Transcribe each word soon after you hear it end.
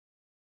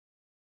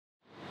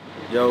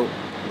Yo,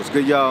 what's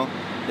good, y'all?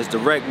 It's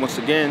Direct once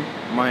again.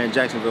 I'm out here in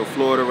Jacksonville,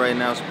 Florida right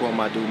now, supporting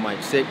my dude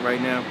Mike Sick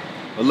right now.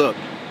 But look,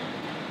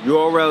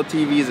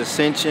 Urltv's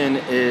Ascension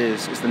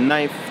it's the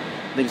 9th,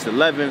 I think it's the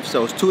 11th,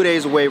 so it's 2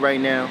 days away right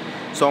now.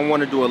 So I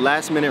want to do a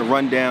last minute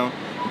rundown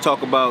and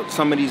talk about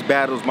some of these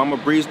battles. But I'm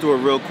gonna breeze through it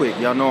real quick.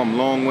 Y'all know I'm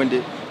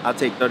long-winded. I'll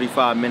take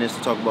 35 minutes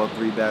to talk about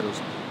 3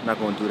 battles. I'm not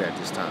gonna do that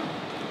this time.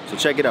 So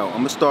check it out. I'm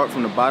gonna start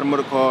from the bottom of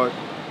the card,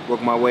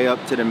 work my way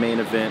up to the main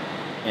event.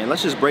 And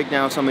let's just break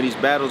down some of these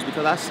battles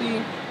because I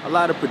see a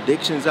lot of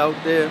predictions out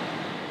there,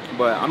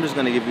 but I'm just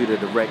gonna give you the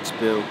direct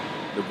spill,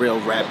 the real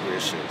rap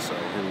shit. So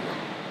here we go.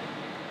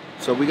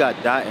 So we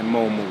got Dot and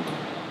Mo Moolah.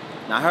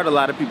 Now I heard a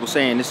lot of people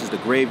saying this is the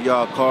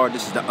graveyard card,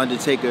 this is the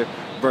Undertaker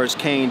versus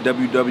Kane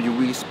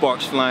WWE,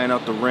 sparks flying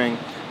out the ring,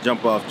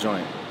 jump off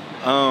joint.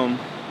 I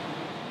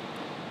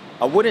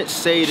wouldn't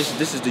say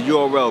this is the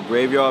URL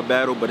graveyard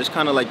battle, but it's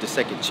kind of like the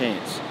second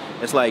chance.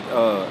 It's like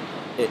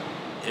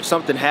if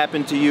something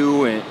happened to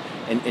you and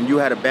you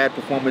had a bad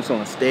performance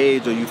on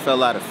stage or you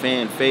fell out of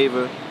fan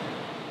favor,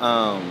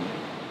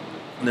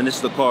 then this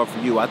is the card for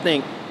you. I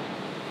think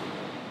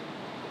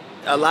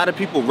a lot of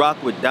people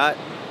rock with Dot,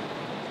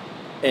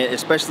 and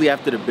especially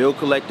after the bill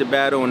collector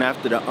battle and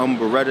after the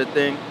Beretta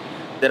thing,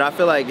 that I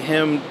feel like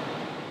him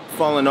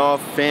falling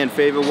off fan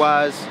favor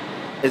wise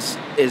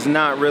is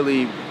not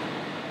really,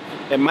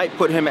 it might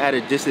put him at a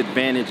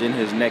disadvantage in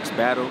his next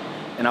battle.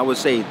 And I would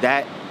say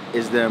that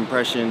is the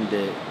impression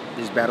that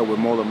this battle with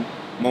Mo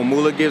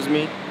Moolah gives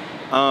me.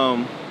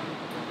 I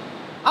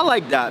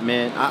like Dot,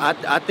 man.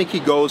 I think he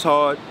goes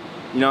hard.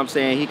 You know what I'm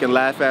saying? He can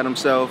laugh at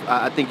himself.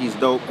 I think he's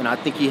dope, and I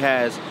think he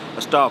has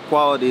a star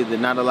quality that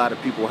not a lot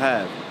of people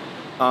have.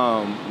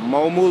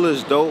 Mo Moolah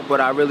is dope,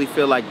 but I really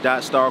feel like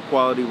Dot's star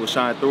quality will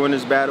shine through in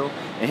this battle,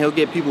 and he'll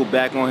get people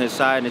back on his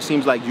side, and it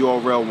seems like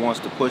URL wants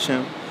to push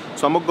him.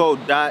 So I'm gonna go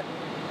Dot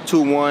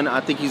 2-1. I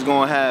think he's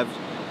gonna have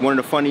one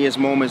of the funniest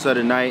moments of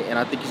the night, and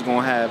I think he's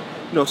gonna have,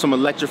 you know, some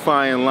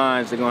electrifying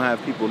lines that are gonna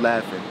have people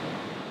laughing.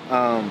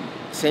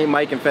 St.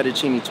 Mike and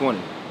Fettuccine 20.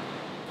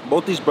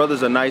 Both these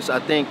brothers are nice. I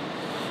think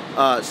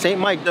St.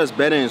 Mike does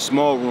better in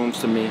small rooms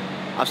to me.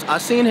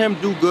 I've seen him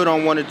do good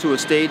on 1 or 2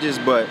 stages,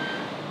 but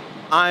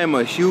I am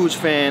a huge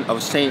fan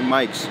of St.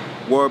 Mike's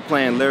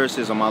wordplay and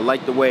lyricism. I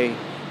like the way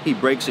he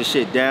breaks his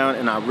shit down,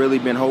 and I've really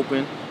been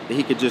hoping that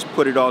he could just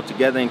put it all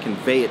together and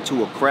convey it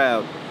to a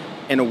crowd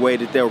in a way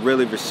that they'll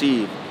really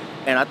receive.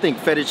 And I think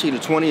Fettuccine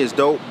 20 is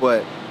dope,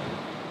 but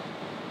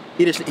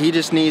he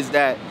just needs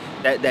that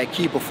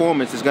key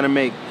performance that's gonna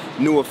make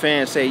newer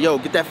fans say, yo,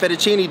 get that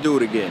Fettuccine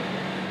dude again.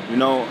 You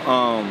know,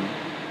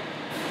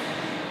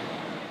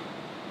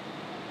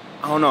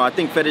 I don't know, I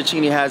think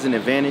Fettuccine has an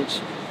advantage,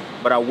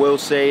 but I will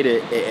say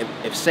that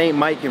if St.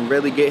 Mike can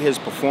really get his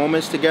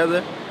performance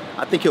together,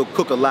 I think he'll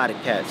cook a lot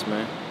of cats,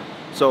 man.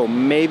 So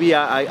maybe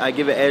I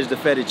give an edge to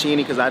Fettuccine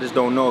because I just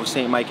don't know if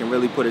St. Mike can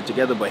really put it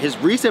together. But his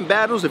recent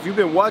battles, if you've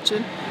been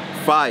watching,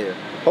 fire.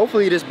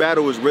 Hopefully this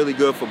battle is really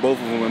good for both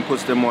of them and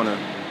puts them on a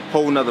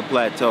whole nother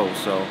plateau.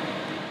 So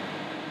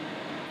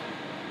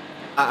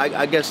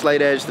I guess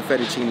slight edge to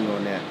Fettuccine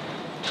on that.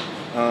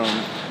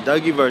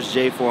 Dougie versus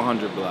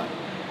J400 Block.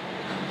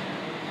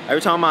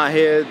 Every time I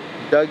hear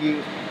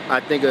Dougie, I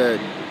think of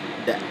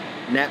that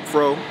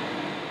Napfro,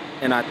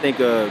 and I think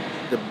of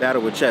the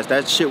battle with Chess.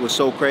 That shit was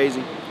so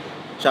crazy.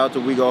 Shout out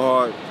to We Go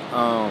Hard.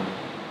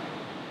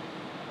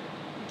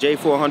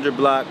 J400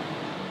 Block,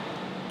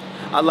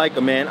 I like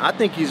him, man. I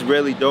think he's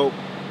really dope,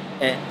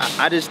 and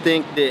I just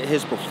think that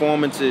his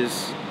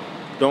performances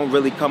don't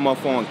really come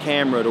off on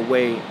camera the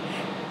way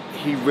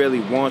he really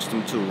wants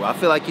them to. I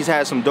feel like he's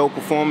had some dope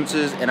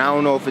performances, and I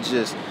don't know if it's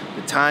just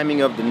the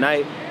timing of the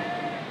night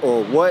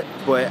or what,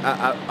 but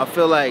I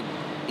feel like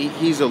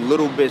he's a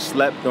little bit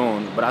slept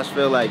on, but I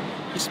feel like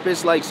he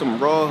spits like some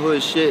raw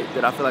hood shit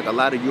that I feel like a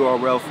lot of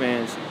URL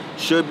fans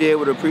should be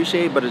able to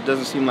appreciate, but it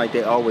doesn't seem like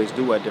they always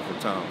do at different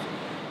times.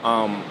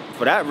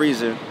 For that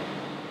reason,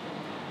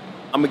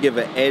 I'm gonna give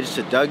an edge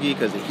to Dougie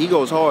because he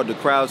goes hard, the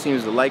crowd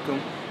seems to like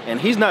him, and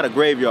he's not a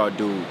graveyard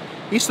dude.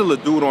 He's still a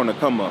dude on the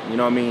come up, you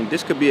know what I mean?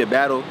 This could be a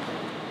battle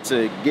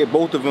to get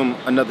both of them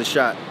another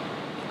shot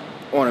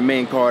on a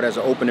main card as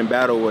an opening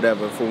battle or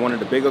whatever for one of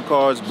the bigger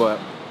cards, but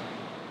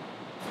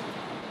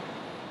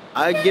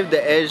I give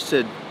the edge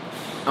to,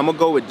 I'm gonna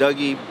go with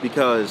Dougie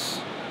because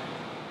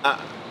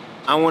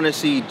I want to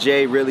see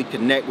Jay really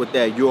connect with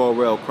that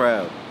URL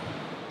crowd.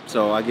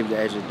 So I give the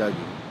edge to Dougie.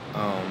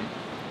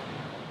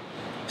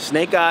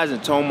 Snake Eyes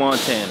and Toe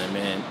Montana,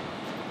 man.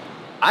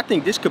 I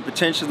think this could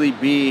potentially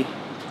be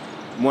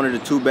one of the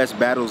 2 best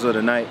battles of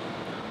the night.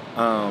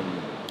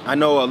 I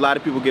know a lot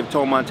of people give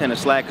Toe Montana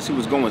slack because he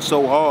was going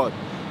so hard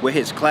with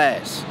his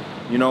class.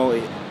 You know,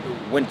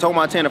 when Toe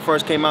Montana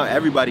first came out,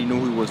 everybody knew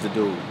he was the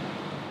dude.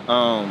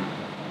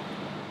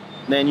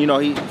 Then, you know,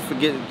 he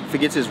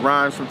forgets his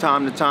rhymes from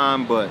time to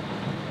time, but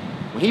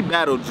when he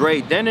battled Dre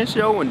Dennis,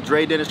 yo, when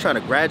Dre Dennis trying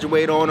to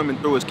graduate on him and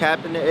threw his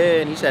cap in the air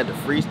and he had to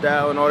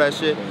freestyle and all that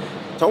shit,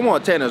 Toe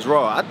Montana's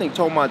raw. I think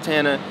Toe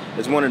Montana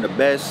is one of the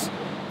best.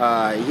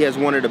 He has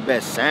one of the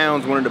best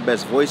sounds, one of the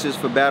best voices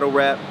for battle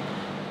rap.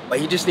 but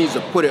he just needs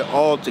to put it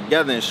all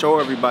together and show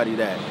everybody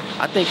that.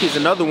 I think he's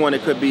another one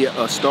that could be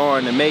a star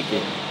in the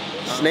making.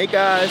 Snake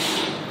Eyes,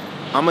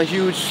 I'm a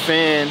huge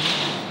fan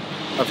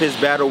of his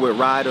battle with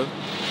Ryder.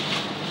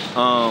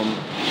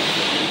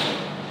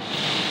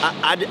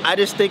 I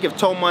just think if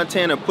Toe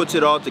Montana puts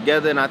it all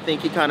together, and I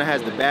think he kind of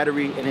has the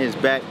battery in his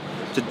back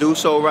to do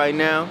so right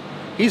now,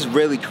 he's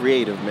really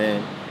creative,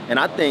 man. And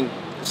I think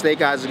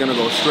Snake Eyes is gonna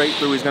go straight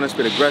through. He's gonna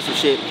spit aggressive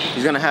shit.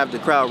 He's gonna have the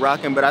crowd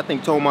rocking, but I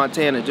think Toe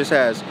Montana just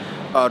has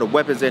the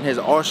weapons in his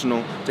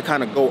arsenal to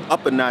kind of go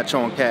up a notch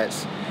on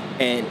cats.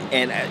 And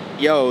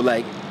yo,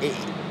 like,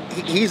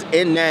 he's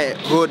in that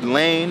hood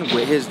lane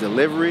with his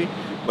delivery,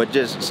 but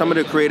just some of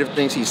the creative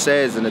things he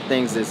says and the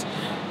things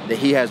that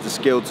he has the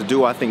skill to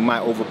do, I think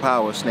might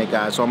overpower Snake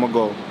Eyes. So I'm gonna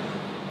go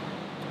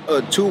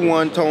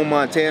 2-1 Toe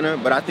Montana,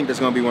 but I think that's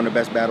gonna be one of the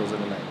best battles of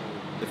the night.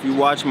 If you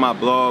watch my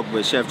blog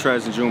with Chef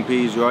Trez and June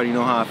Peas, you already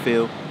know how I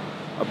feel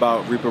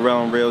about Reaper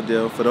Rel and Real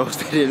Deal. For those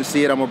that didn't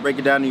see it, I'm gonna break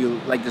it down to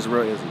you like this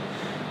real easy.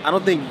 I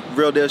don't think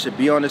Real Deal should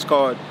be on this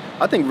card.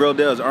 I think Real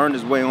Deal has earned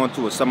his way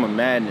onto a Summer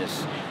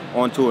Madness,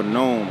 onto a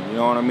Gnome, you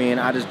know what I mean?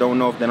 I just don't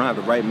know if they don't have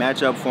the right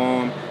matchup for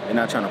him. They're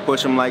not trying to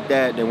push him like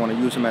that. They want to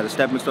use him as a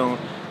stepping stone.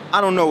 I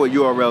don't know what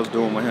URL's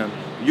doing with him.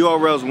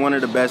 URL's one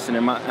of the best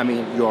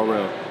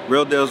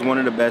Real Deal's one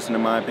of the best, and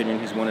in my opinion,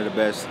 he's one of the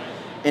best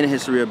in the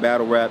history of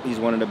battle rap. He's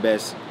one of the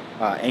best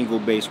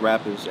angle-based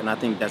rappers, and I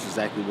think that's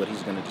exactly what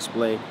he's gonna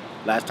display.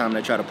 Last time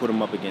they tried to put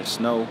him up against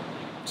Snow,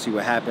 see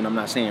what happened. I'm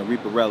not saying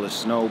Reaper Rel is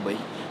Snow, but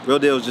Real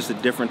Deal is just a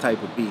different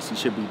type of beast. He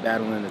should be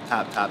battling the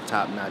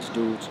top-notch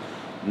dudes.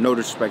 No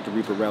disrespect to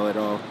Reaper Rel at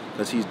all,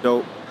 because he's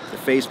dope. The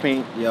face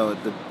paint, yo,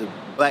 the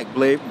Black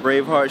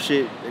Braveheart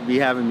shit, they be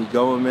having me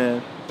going,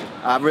 man.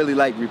 I really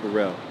like Reaper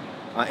Rel.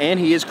 And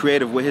he is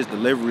creative with his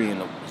delivery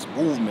and his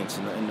movements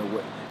and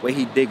the way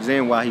he digs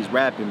in while he's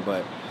rapping,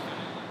 but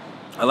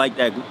I like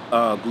that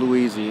Glue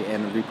Easy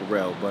and Reaper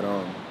Rel. But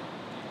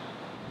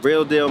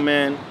Real Deal,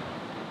 man,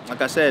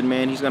 like I said,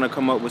 man, he's gonna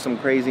come up with some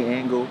crazy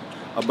angle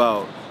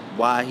about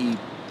why he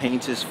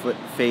paints his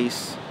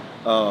face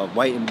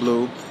white and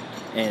blue,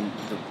 and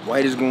the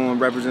white is going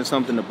to represent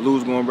something, the blue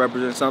is going to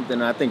represent something,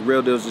 and I think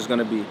Real Deal is just going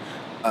to be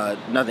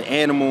another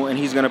animal, and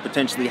he's going to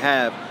potentially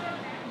have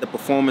the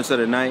performance of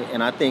the night,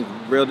 and I think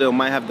Real Deal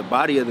might have the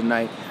body of the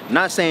night. I'm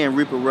not saying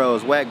Reaper Rel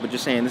is whack, but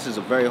just saying this is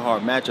a very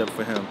hard matchup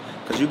for him,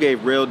 because you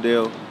gave Real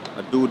Deal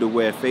a dude to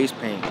wear face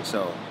paint,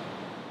 so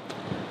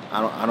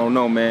I don't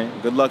know,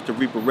 man. Good luck to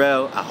Reaper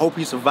Rel. I hope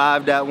he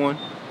survived that one,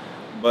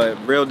 but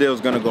Real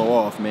Deal's going to go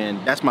off,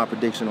 man. That's my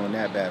prediction on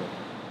that battle.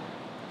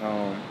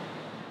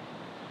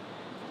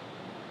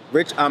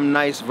 Rich I'm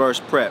Nice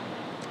versus Prep.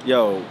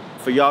 Yo,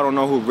 for y'all don't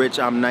know who Rich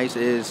I'm Nice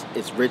is,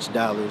 it's Rich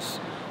Dollars.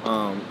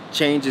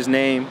 Changed his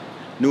name,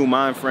 new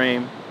mind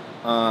frame.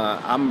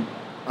 I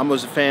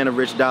was a fan of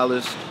Rich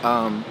Dollars,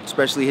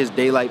 especially his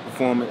Daylight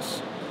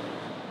performance.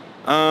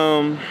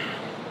 I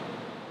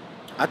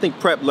think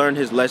Prep learned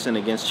his lesson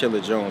against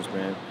Chilla Jones,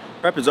 man.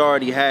 Prep has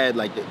already had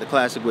like the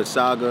classic with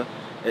Saga,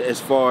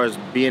 as far as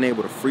being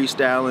able to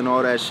freestyle and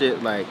all that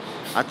shit. Like,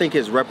 I think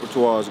his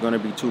repertoire is gonna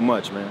be too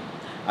much, man.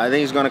 I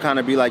think it's gonna kind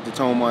of be like the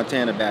Toe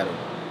Montana battle.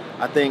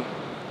 I think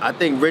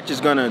Rich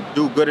is gonna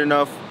do good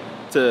enough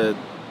to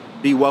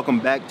be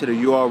welcomed back to the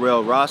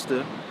URL roster.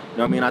 You know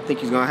what I mean? I think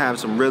he's gonna have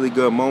some really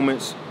good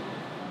moments,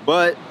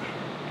 but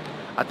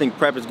I think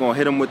Prep is gonna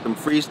hit him with them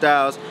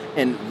freestyles,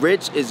 and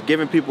Rich is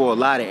giving people a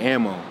lot of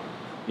ammo.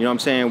 You know what I'm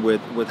saying?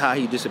 With how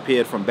he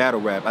disappeared from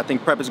battle rap. I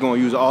think Prep is gonna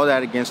use all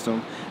that against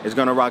him. It's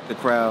gonna rock the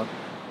crowd.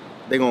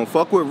 They're gonna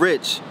fuck with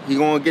Rich. He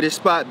gonna get his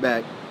spot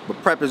back,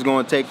 but Prep is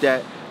gonna take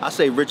that. I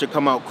say Rich will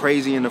come out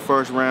crazy in the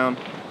first round,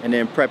 and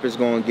then Prep is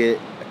gonna get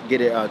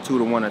it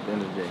 2-1 at the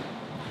end of the day.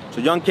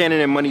 So Young Cannon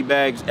and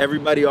Moneybags,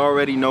 everybody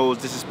already knows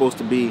this is supposed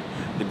to be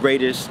the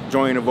greatest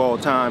joint of all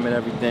time and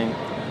everything.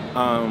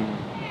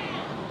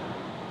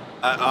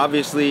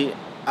 Obviously,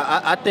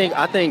 I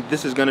think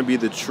this is gonna be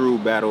the true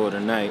battle of the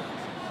night,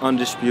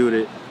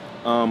 undisputed.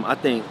 I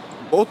think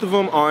both of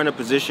them are in a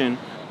position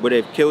where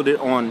they've killed it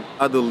on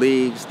other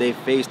leagues. They've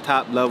faced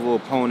top-level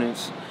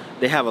opponents.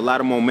 They have a lot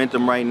of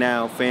momentum right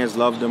now. Fans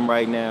love them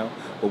right now,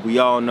 but we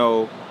all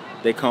know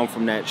they come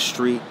from that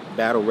street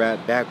battle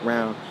rap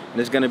background,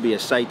 and it's gonna be a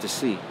sight to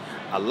see.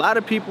 A lot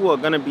of people are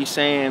gonna be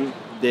saying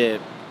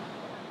that,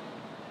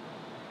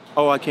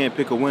 oh, I can't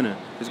pick a winner.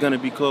 It's gonna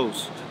be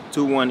close,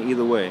 2-1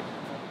 either way.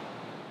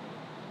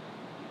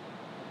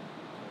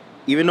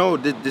 Even though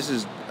this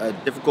is a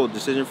difficult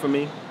decision for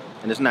me,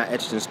 and it's not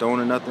etched in stone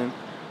or nothing,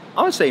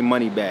 I would say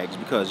Moneybags,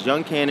 because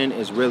Young Cannon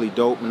is really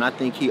dope, and I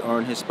think he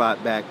earned his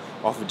spot back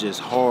off of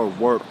just hard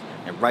work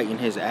and writing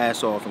his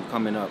ass off and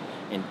coming up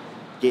and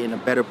getting a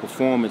better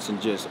performance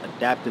and just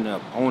adapting the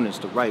opponents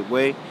the right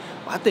way.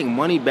 But I think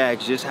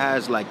Moneybags just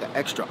has like an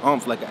extra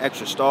oomph, like an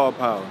extra star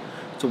power,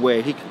 to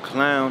where he can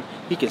clown,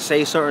 he can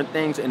say certain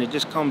things, and it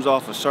just comes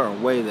off a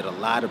certain way that a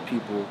lot of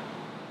people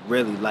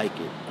really like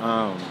it.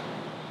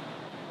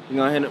 You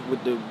know, hit it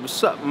with the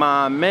 "what's up,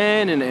 my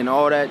man" and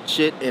all that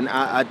shit, and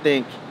I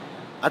think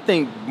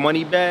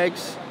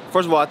Moneybags,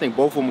 first of all, I think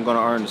both of them are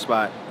gonna earn the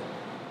spot.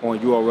 on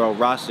URL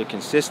roster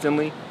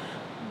consistently.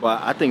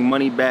 But I think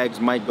Moneybags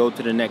might go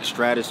to the next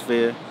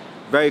stratosphere.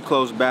 Very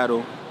close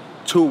battle,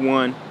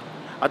 2-1.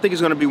 I think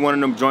it's gonna be one of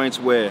them joints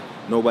where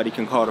nobody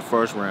can call the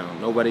first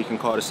round, nobody can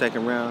call the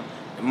second round.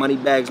 And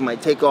Moneybags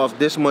might take off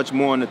this much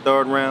more in the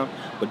third round,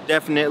 but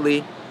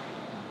definitely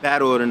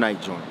battle of the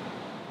night joint.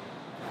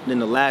 Then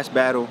the last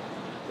battle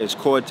is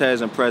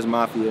Cortez and Prez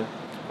Mafia.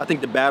 I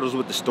think the battles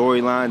with the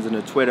storylines and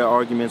the Twitter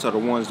arguments are the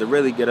ones that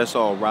really get us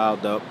all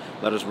riled up,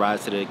 let us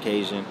rise to the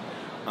occasion.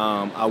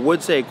 I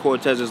would say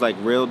Cortez is like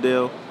real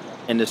deal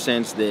in the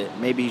sense that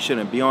maybe he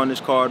shouldn't be on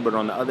this card, but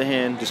on the other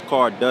hand, this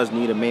card does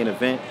need a main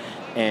event,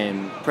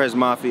 and Prez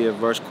Mafia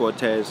versus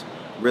Cortez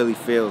really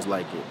feels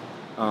like it.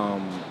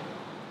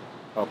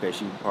 Okay,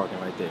 she's parking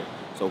right there.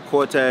 So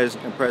Cortez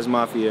and Prez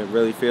Mafia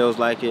really feels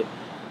like it.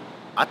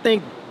 I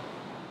think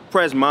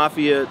Prez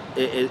Mafia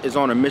is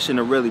on a mission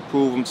to really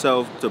prove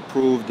himself, to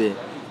prove that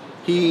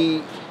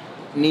he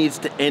needs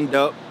to end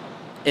up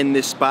in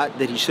this spot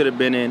that he should have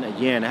been in a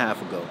year and a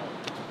half ago.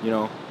 You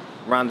know,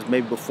 around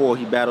maybe before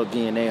he battled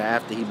DNA or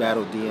after he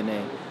battled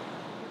DNA.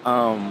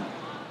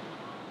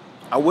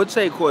 I would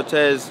say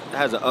Cortez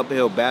has an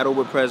uphill battle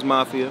with Prez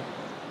Mafia,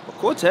 but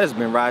Cortez has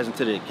been rising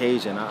to the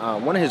occasion.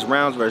 One of his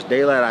rounds versus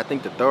Daylight, I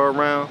think the third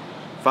round,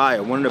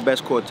 fire. One of the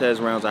best Cortez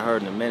rounds I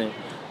heard in a minute.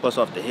 Plus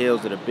off the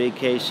heels of the Big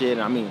K shit.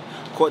 I mean,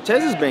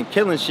 Cortez has been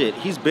killing shit.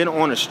 He's been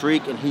on a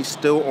streak, and he's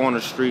still on a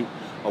streak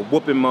of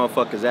whooping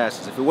motherfuckers'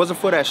 asses. If it wasn't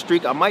for that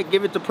streak, I might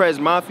give it to Prez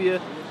Mafia,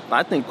 but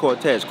I think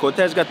Cortez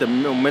got the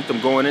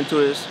momentum going into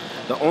this.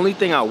 The only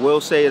thing I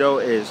will say, though,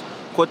 is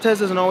Cortez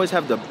doesn't always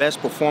have the best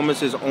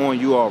performances on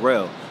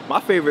URL. My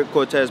favorite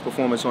Cortez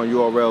performance on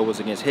URL was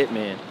against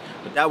Hitman,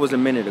 but that was a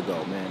minute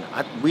ago,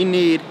 man. We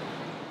need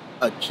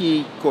a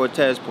key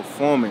Cortez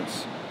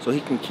performance so he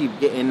can keep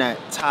getting that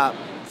top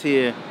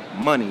tier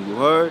money, you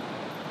heard?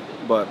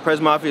 But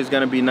Prez Mafia is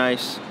gonna be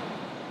nice.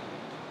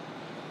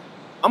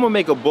 I'm gonna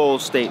make a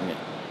bold statement.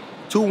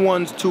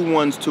 2-1s,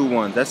 2-1s,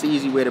 2-1s. That's the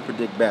easy way to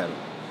predict battle.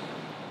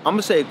 I'm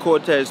gonna say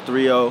Cortez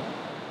 3-0.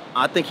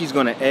 I think he's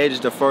gonna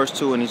edge the first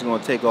two and he's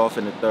gonna take off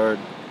in the third.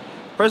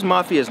 Prez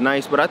Mafia is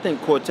nice, but I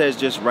think Cortez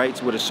just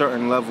writes with a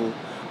certain level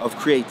of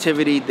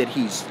creativity that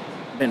he's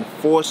been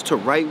forced to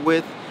write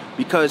with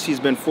because he's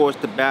been forced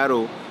to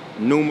battle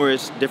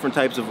numerous different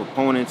types of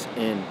opponents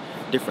in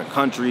different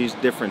countries,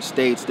 different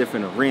states,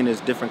 different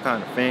arenas, different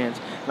kind of fans.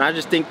 And I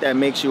just think that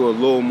makes you a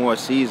little more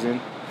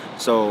seasoned.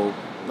 So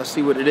let's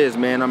see what it is,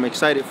 man. I'm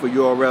excited for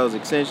URL's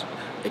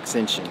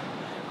Ascension.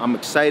 I'm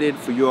excited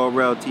for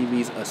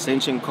Urltv's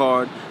Ascension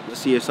card. Let's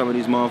see if some of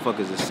these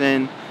motherfuckers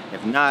ascend.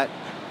 If not,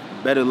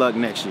 better luck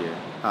next year.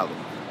 Holla.